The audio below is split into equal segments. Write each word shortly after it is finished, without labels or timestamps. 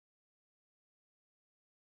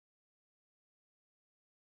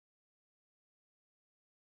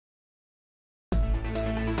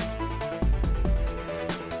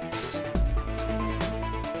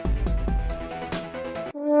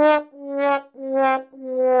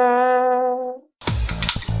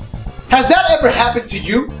Has that ever happened to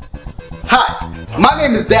you? Hi, my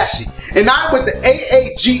name is Dashie, and I'm with the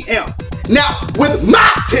AAGM. Now, with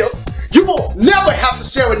my tips, you will never have to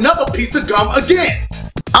share another piece of gum again.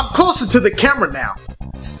 I'm closer to the camera now.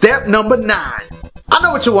 Step number 9. I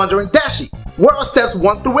know what you're wondering, Dashie, where are steps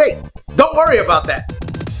 1 through 8? Don't worry about that.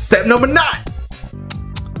 Step number 9.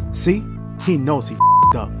 See, he knows he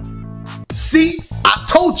f***ed up. See, I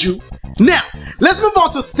told you. Now, let's move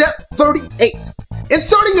on to step 38.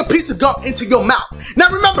 Inserting a piece of gum into your mouth. Now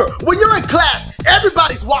remember, when you're in class,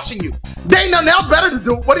 everybody's watching you. There ain't nothing else better to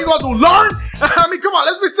do. What are you gonna do, learn? I mean, come on,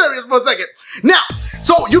 let's be serious for a second. Now,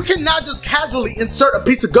 so you cannot just casually insert a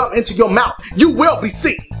piece of gum into your mouth. You will be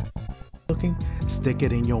seen. Looking, stick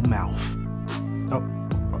it in your mouth. Oh,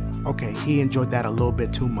 okay, he enjoyed that a little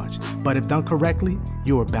bit too much. But if done correctly,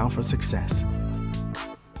 you are bound for success.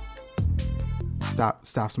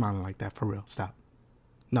 Stop smiling like that, for real, stop.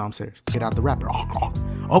 No, I'm serious. Get out the wrapper.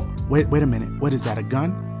 Oh, wait a minute. What is that, a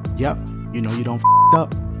gun? Yep, you know you don't f***ed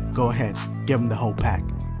up. Go ahead, give him the whole pack.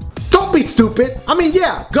 Don't be stupid. I mean,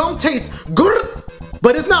 yeah, gum tastes good,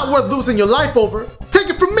 but it's not worth losing your life over. Take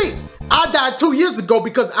it from me. I died 2 years ago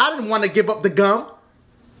because I didn't want to give up the gum.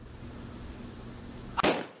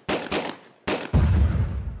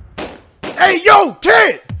 Hey, yo,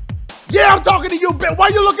 kid! Yeah, I'm talking to you, bitch. Why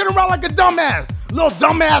you looking around like a dumbass? Little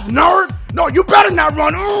dumbass nerd? No, you better not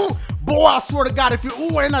run. Ooh. Boy, I swear to God, if you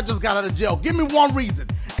and I just got out of jail, give me one reason.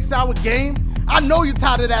 Next hour game, I know you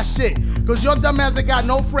tired of that shit. Cause your dumbass ain't got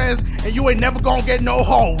no friends and you ain't never gonna get no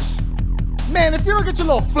hoes. Man, if you don't get your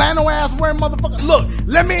little flannel ass wearing motherfucker, look,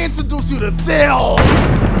 let me introduce you to this.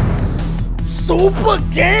 Super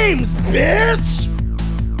Games, bitch.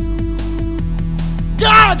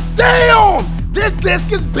 God damn! This disc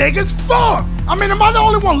is big as fuck! I mean, am I the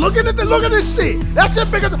only one looking at this? Look at this shit! That shit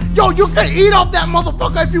bigger than— Yo, you can eat off that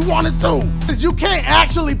motherfucker if you wanted to! Cause you can't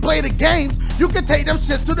actually play the games, you can take them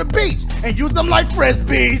shits to the beach and use them like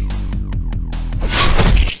frisbees!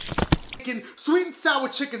 Sweet and sour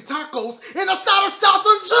chicken tacos and a sour sauce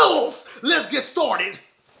and juice! Let's get started!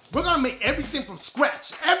 We're gonna make everything from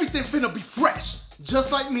scratch. Everything finna be fresh.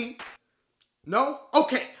 Just like me. No?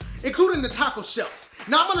 Okay. Including the taco shells.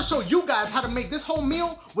 Now I'm gonna show you guys how to make this whole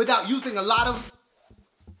meal without using a lot of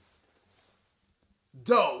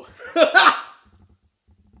dough.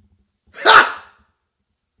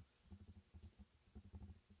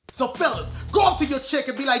 So fellas, go up to your chick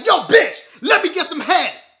and be like, yo bitch, let me get some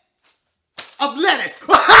head of lettuce.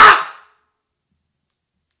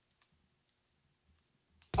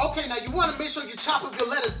 Okay, now you wanna make sure you chop up your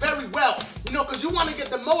lettuce very well, you know, cause you wanna get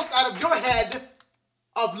the most out of your head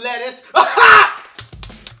of lettuce.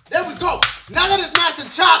 There we go. Now that it's nice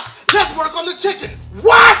and chopped, let's work on the chicken.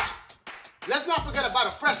 What? Let's not forget about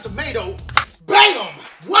a fresh tomato. Bam!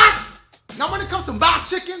 What? Now when it comes to my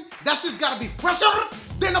chicken, that shit's gotta be fresher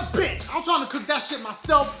than a bitch. I'm trying to cook that shit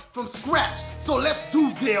myself from scratch. So let's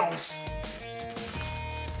do this.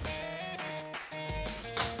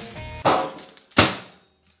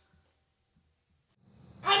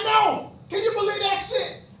 I know! Can you believe that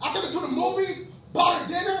shit? I took it to the movies, bought her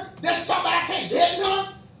dinner, then she talking about I can't get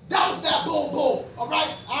none. That was that bull, alright?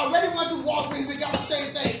 I already went to Walgreens and got my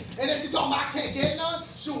same thing. And then she talking about I can't get none.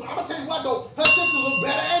 Shoot, I'm gonna tell you what though, her sister look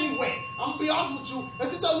better anyway. I'm gonna be honest with you, her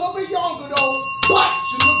sister a little bit younger though, but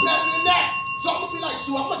she look better than that. So I'm gonna be like,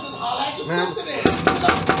 shoot, I'm gonna just holler at your sister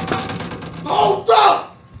then. Hold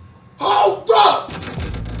up! Hold up!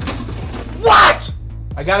 What?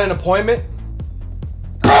 I got an appointment.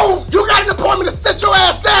 Oh, you got an appointment to sit your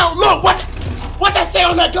ass down. Look, what they say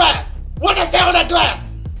on that glass? What they say on that glass?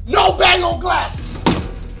 No bang on glass.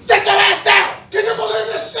 Sit your ass down. Can you believe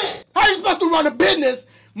this shit? How you supposed to run a business?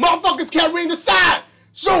 Motherfuckers can't read the sign.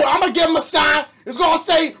 Sure, I'm gonna give them a sign. It's gonna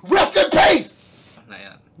say rest in peace. Not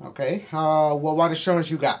yet. Okay, well, what insurance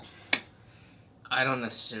you got? I don't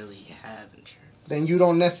necessarily have insurance. Then you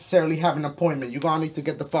don't necessarily have an appointment. You're gonna need to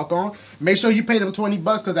get the fuck on. Make sure you pay them 20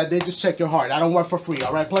 bucks because I did just check your heart. I don't work for free,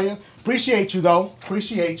 all right, player? Appreciate you, though.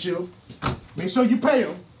 Appreciate you. Make sure you pay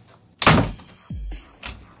them.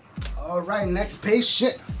 All right, next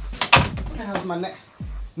patient. What the hell's my neck?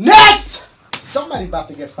 Next! Somebody about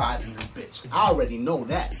to get fired in this bitch. I already know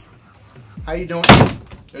that. How you doing?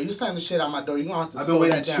 Yo, you slamming the shit out my door. You're gonna have to I've been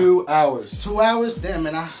waiting 2 hours. 2 hours? Damn,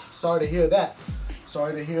 man. Sorry to hear that.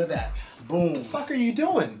 Sorry to hear that. Boom. What the fuck are you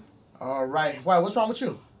doing? All right. Why? What's wrong with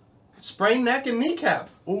you? Sprained neck and kneecap.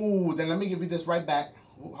 Ooh, then let me give you this right back.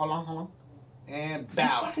 Ooh, hold on. And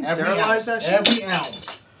bow. Fucking sterilize that shit? Every ounce.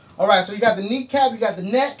 All right, so you got the kneecap, you got the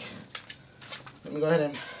neck. Let me go ahead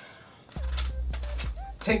and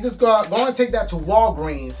take this. Go and take that to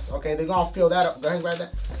Walgreens. Okay, they're gonna fill that up. Go ahead, right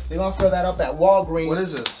there. They're gonna fill that up at Walgreens. What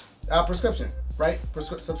is this? Prescription, right?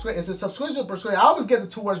 Subscription. Is it subscription or prescription? I always get the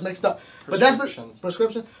two words mixed up. But that's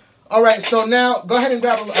prescription. All right, so now go ahead and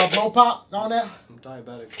grab a blow pop on that. I'm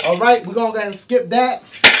diabetic. All right, we're gonna go ahead and skip that.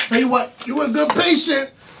 Tell you what, you a good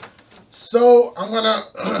patient. So I'm gonna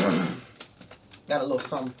got a little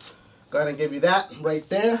something. Go ahead and give you that right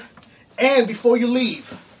there. And before you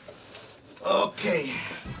leave, okay,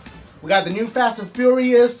 we got the new Fast and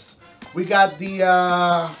Furious. We got the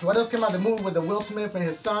what else came out? The movie with the Will Smith and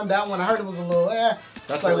his son. That one I heard it was a little That's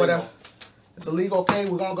like illegal. whatever. It's illegal. Okay,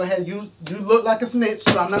 we're gonna go ahead. You look like a snitch,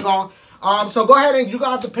 so I'm not gonna. So go ahead and you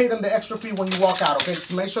gonna have to pay them the extra fee when you walk out. Okay,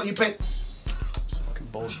 just make sure you pay. It's fucking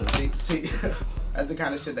bullshit. See, that's the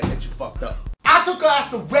kind of shit that gets you fucked up. I took her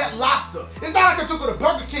ass to Red Lobster. It's not like I took her to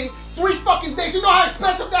Burger King 3 fucking days. You know how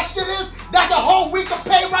expensive that shit is? That's a whole week of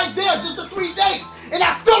pay right there, just the 3 days. And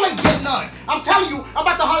I still ain't getting none. I'm telling you, I'm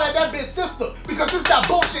about to holler at that bitch sister because this is that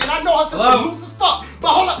bullshit and I know her sister loose as fuck. But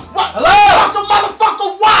hold up, what? Hello?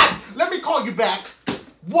 Motherfucker, what? Let me call you back.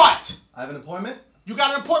 What? I have an appointment. You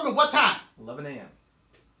got an appointment, what time? 11 a.m.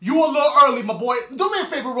 You a little early, my boy. Do me a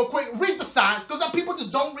favor real quick. Read the sign, because people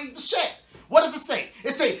just don't read the shit. What does it say?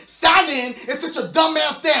 It say, sign in and sit your dumb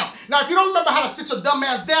ass down. Now, if you don't remember how to sit your dumb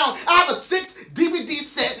ass down, I have a 6 DVD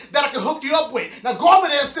set that I can hook you up with. Now, go over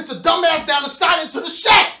there and sit your dumb ass down and sign into the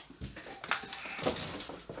shit.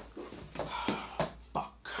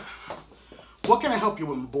 Fuck. What can I help you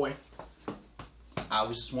with, my boy? I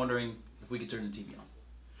was just wondering if we could turn the TV on.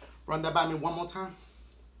 Run that by me one more time.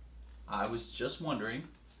 I was just wondering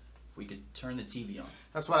if we could turn the TV on.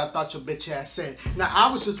 That's what I thought your bitch ass said. Now,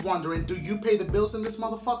 I was just wondering, do you pay the bills in this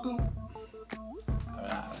motherfucker?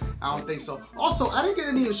 I don't think so. Also, I didn't get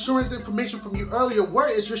any insurance information from you earlier. Where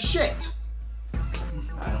is your shit?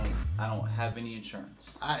 I don't have any insurance.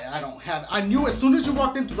 I don't have. I knew as soon as you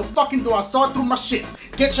walked into the fucking door, I saw it through my shit.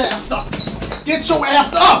 Get your ass up. Get your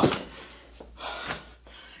ass up.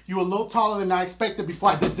 You a little taller than I expected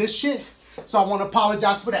before I did this shit, so I want to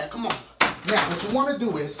apologize for that. Come on. Now, what you want to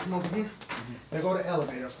do is come over here and go to the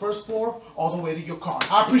elevator, first floor, all the way to your car.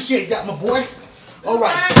 I appreciate that, my boy. All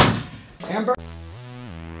right, Amber.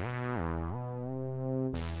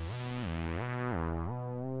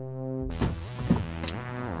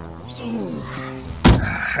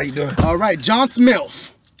 How you doing? All right, John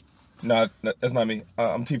Smith. No, that's not me.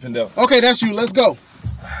 I'm T. Pendel. Okay, that's you. Let's go.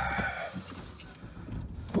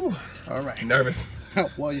 All right. Nervous.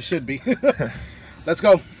 Well, you should be. Let's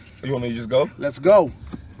go. You want me to just go? Let's go.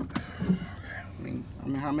 I mean,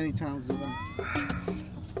 how many times did I?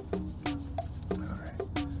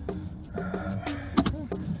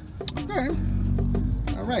 Okay.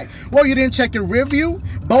 All right. Well, you didn't check your rear view.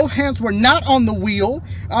 Both hands were not on the wheel.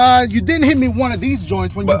 You didn't hit me one of these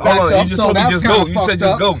joints when you backed up. You just told me just go. You said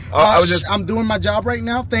just go. I'm doing my job right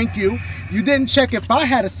now. Thank you. You didn't check if I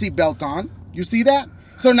had a seatbelt on. You see that?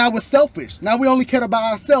 So now we're selfish. Now we only care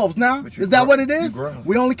about ourselves now. Is that what it is?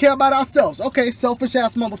 We only care about ourselves. Okay, selfish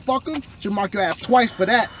ass motherfucker. Should mark your ass twice for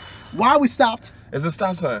that. Why we stopped? It's a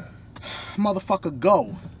stop sign. Motherfucker,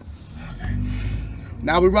 go.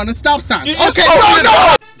 Now we're running stop signs. You Okay,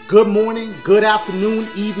 no. Good morning, good afternoon,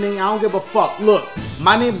 evening. I don't give a fuck. Look,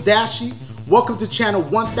 my name's Dashie. Welcome to channel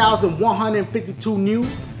 1152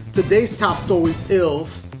 News. Today's top stories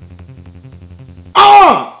is...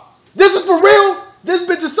 This is for real? This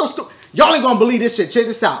bitch is so stupid. Y'all ain't gonna believe this shit. Check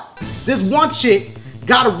this out. This one chick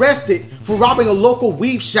got arrested for robbing a local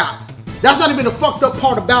weave shop. That's not even the fucked up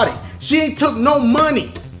part about it. She ain't took no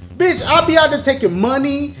money. Bitch, I'll be out there taking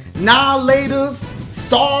money, Nihilators,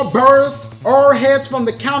 Starbursts, Heads from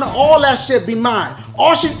the counter, all that shit be mine.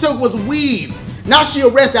 All she took was weave. Now she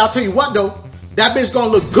arrested. I'll tell you what though, that bitch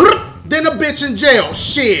gonna look good than a bitch in jail.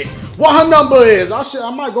 Shit. What her number is? I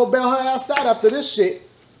might go bail her ass out after this shit.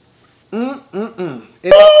 Yo,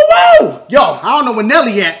 I don't know where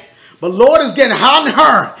Nelly at, but Lord is getting hot in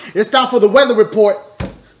her. It's time for the weather report.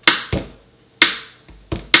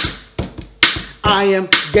 I am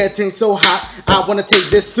getting so hot, I want to take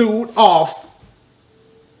this suit off.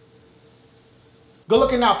 Good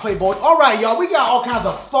looking out, Playboy. All right, y'all, we got all kinds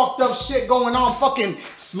of fucked up shit going on. Fucking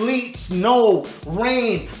sleet, snow,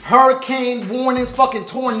 rain, hurricane warnings, fucking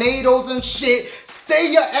tornadoes and shit.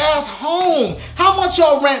 Stay your ass home. How much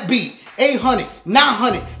y'all rent be? $800,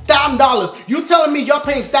 $900, $1,000. You telling me y'all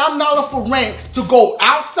paying $1,000 for rent to go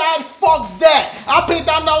outside? Fuck that. I pay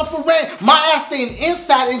 $1,000 for rent. My ass staying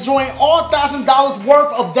inside enjoying all $1,000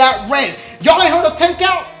 worth of that rent. Y'all ain't heard of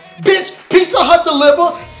takeout? Bitch, Pizza Hut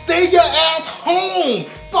deliver. Stay your ass home.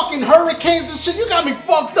 Fucking hurricanes and shit. You got me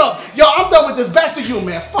fucked up. Yo, I'm done with this. Back to you,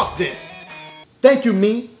 man. Fuck this. Thank you,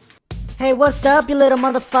 me. Hey, what's up, you little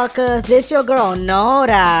motherfuckers? This your girl,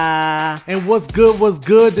 Nora. And what's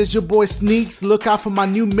good? This your boy Sneaks. Look out for my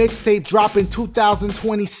new mixtape dropping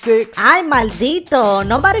 2026. Ay, maldito.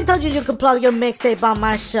 Nobody told you could plug your mixtape on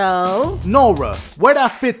my show. Nora, where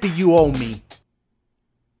that 50 you owe me?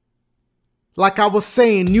 Like I was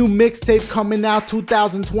saying, new mixtape coming out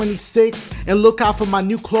 2026, and look out for my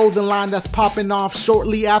new clothing line that's popping off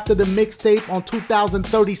shortly after the mixtape on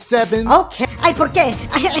 2037. Okay. Ay, ¿por qué?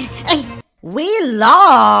 Ay. We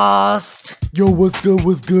lost. Yo, what's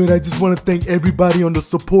good? I just want to thank everybody on the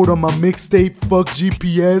support on my mixtape. Fuck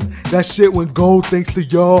GPS. That shit went gold thanks to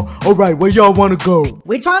y'all. Alright, where y'all want to go?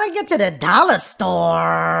 We trying to get to the dollar store.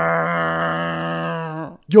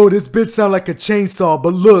 Yo, this bitch sound like a chainsaw,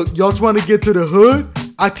 but look, y'all trying to get to the hood?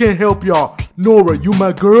 I can't help y'all. Nora, you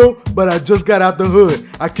my girl, but I just got out the hood.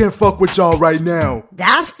 I can't fuck with y'all right now.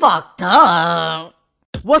 That's fucked up.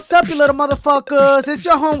 What's up, you little motherfuckers? It's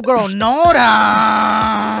your homegirl,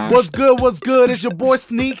 Nora. What's good? It's your boy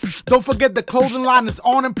Sneaks. Don't forget the clothing line is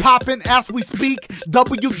on and popping as we speak.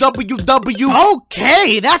 www.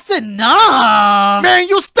 Okay, that's enough. Man,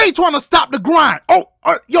 you stay trying to stop the grind. Oh,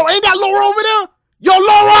 yo, ain't that Laura over there? Yo,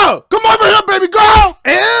 Laura, come over here, baby girl.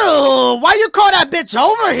 Ew, why you call that bitch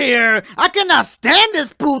over here? I cannot stand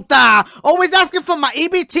this puta. Always asking for my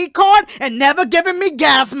EBT card and never giving me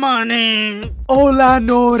gas money. Hola,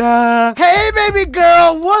 Nora. Hey, baby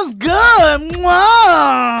girl, what's good?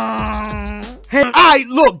 Mwah. Hey, alright,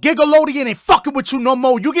 look, Gigalodian ain't fucking with you no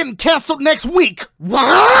more. You getting canceled next week.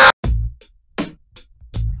 What?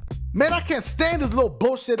 Man, I can't stand this little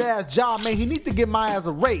bullshit ass job, man. He need to give my ass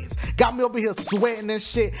a raise. Got me over here sweating and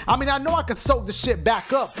shit. I mean, I know I can soak the shit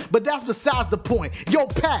back up, but that's besides the point. Yo,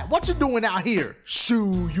 Pat, what you doing out here?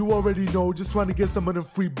 Shoo, you already know, just trying to get some of them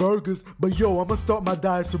free burgers. But yo, I'm gonna start my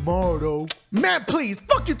diet tomorrow though. Man, please,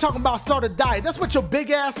 fuck you talking about start a diet. That's what your big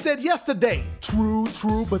ass said yesterday.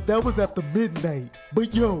 True, but that was after midnight.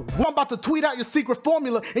 But yo, I'm about to tweet out your secret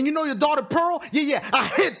formula, and you know your daughter Pearl? Yeah, I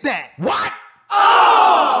hit that. What?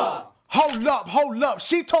 oh! Hold up.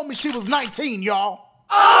 She told me she was 19, y'all.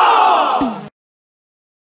 Oh!